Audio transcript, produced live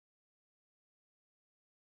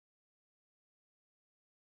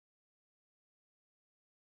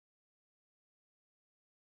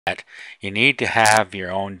you need to have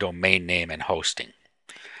your own domain name and hosting.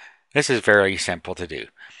 This is very simple to do.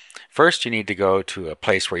 First, you need to go to a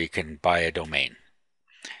place where you can buy a domain.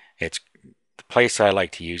 The place I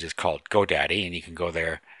like to use is called GoDaddy, and you can go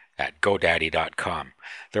there at godaddy.com.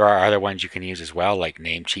 There are other ones you can use as well, like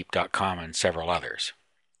namecheap.com and several others.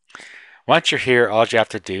 Once you're here, all you have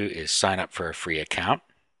to do is sign up for a free account.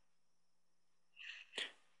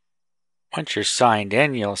 Once you're signed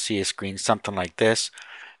in, you'll see a screen something like this.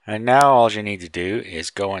 And now all you need to do is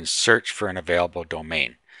go and search for an available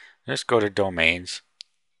domain. Just go to Domains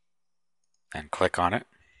and click on it.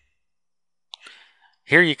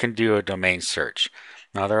 Here you can do a domain search.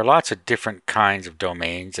 Now there are lots of different kinds of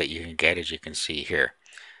domains that you can get, as you can see here.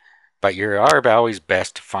 But you are always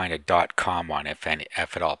best to find a .com one if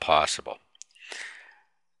at all possible.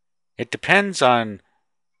 It depends on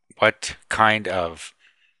what kind of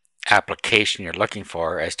application you're looking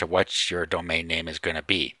for as to what your domain name is going to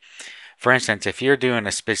be. For instance, if you're doing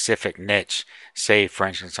a specific niche, say for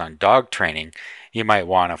instance on dog training, you might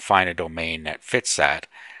want to find a domain that fits that,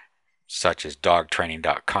 such as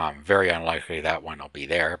dogtraining.com. Very unlikely that one will be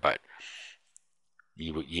there, but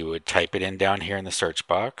you would type it in down here in the search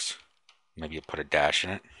box. Maybe you put a dash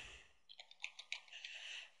in it,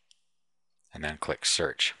 and then click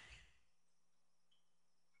search.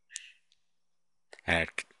 And it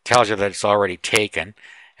tells you that it's already taken,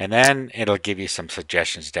 and then it'll give you some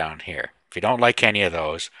suggestions down here. If you don't like any of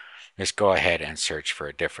those, just go ahead and search for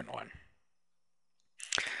a different one.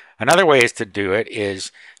 Another way is to do it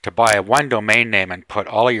is to buy one domain name and put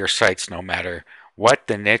all your sites, no matter what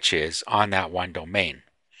the niche is, on that one domain.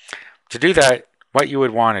 To do that, what you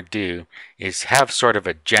would want to do is have sort of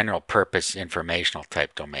a general purpose informational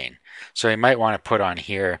type domain. So you might want to put on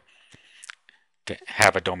here to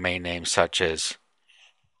have a domain name such as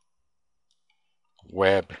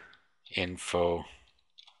web info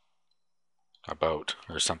about,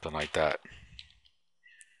 or something like that,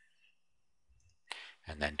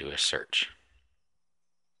 and then do a search.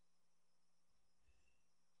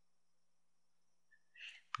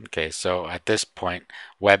 Okay, so at this point,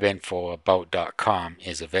 webinfoabout.com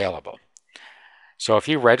is available. So if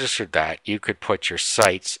you registered that, you could put your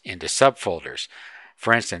sites into subfolders.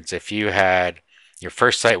 For instance, if you had your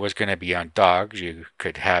first site was going to be on dogs, you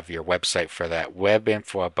could have your website for that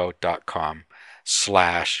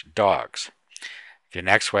webinfoabout.com/dogs. If your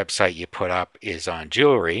next website you put up is on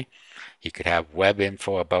jewelry, you could have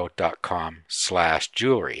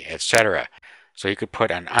webinfoabout.com/jewelry, etc. So you could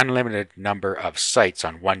put an unlimited number of sites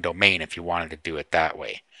on one domain if you wanted to do it that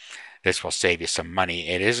way. This will save you some money.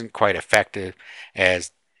 It isn't quite effective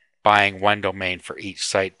as buying one domain for each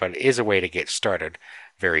site, but it is a way to get started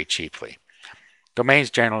very cheaply. Domains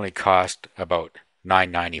generally cost about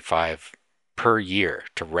 $9.95 per year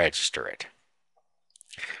to register it.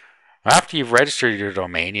 After you've registered your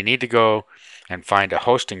domain, you need to go and find a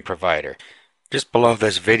hosting provider. Just below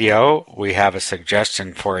this video, we have a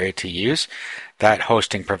suggestion for you to use. That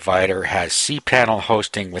hosting provider has cPanel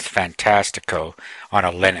hosting with Fantastico on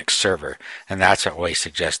a Linux server, and that's what we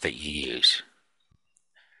suggest that you use.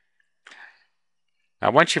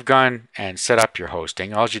 Now, once you've gone and set up your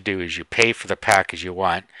hosting, all you do is you pay for the package you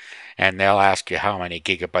want, and they'll ask you how many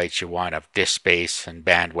gigabytes you want of disk space and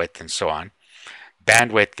bandwidth and so on.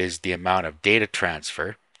 Bandwidth is the amount of data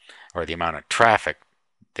transfer, or the amount of traffic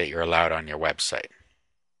that you're allowed on your website.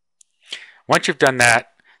 Once you've done that,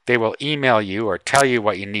 they will email you or tell you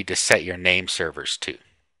what you need to set your name servers to.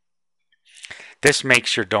 This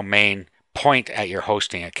makes your domain point at your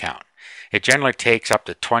hosting account. It generally takes up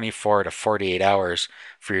to 24 to 48 hours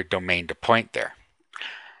for your domain to point there.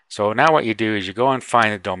 So now what you do is you go and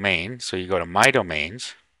find the domain. So you go to My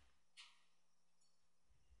Domains,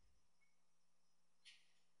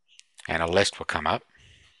 and a list will come up.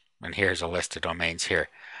 And here's a list of domains here.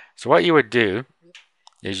 So what you would do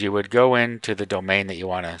is you would go into the domain that you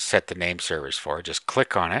want to set the name servers for. Just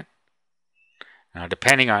click on it. Now,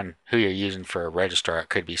 depending on who you're using for a registrar, it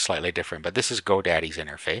could be slightly different, but this is GoDaddy's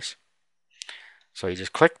interface. So you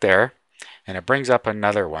just click there, and it brings up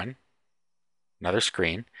another one, another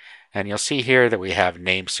screen, and you'll see here that we have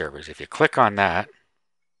name servers. If you click on that,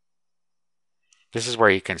 this is where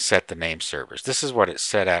you can set the name servers. This is what it's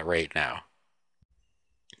set at right now.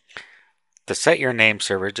 To set your name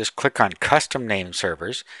server, just click on Custom Name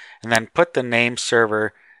Servers, and then put the name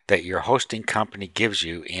server that your hosting company gives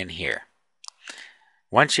you in here.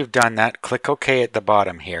 Once you've done that, click OK at the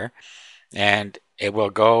bottom here, and it will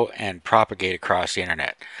go and propagate across the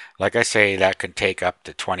internet. Like I say, that can take up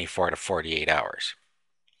to 24 to 48 hours.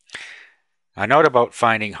 A note about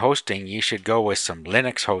finding hosting: you should go with some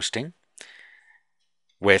Linux hosting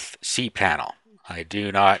with cPanel. I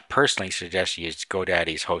do not personally suggest you use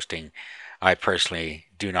GoDaddy's hosting. I personally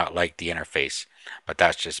do not like the interface, but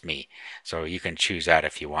that's just me. So you can choose that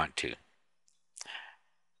if you want to.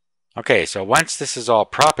 Okay, so once this is all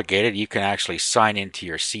propagated, you can actually sign into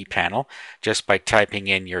your cPanel just by typing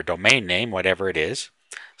in your domain name, whatever it is,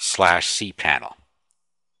 /cPanel.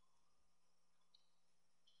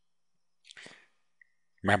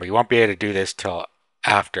 Remember, you won't be able to do this till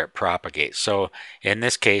after it propagates. So in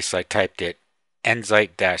this case, I typed it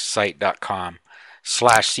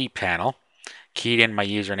ensight-site.com/cPanel, keyed in my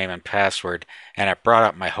username and password, and it brought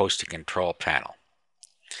up my hosting control panel.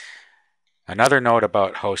 Another note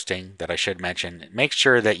about hosting that I should mention, make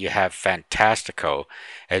sure that you have Fantastico,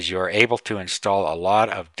 as you are able to install a lot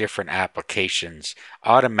of different applications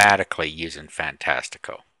automatically using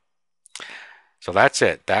Fantastico. So that's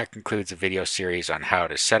it. That concludes the video series on how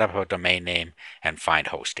to set up a domain name and find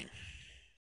hosting.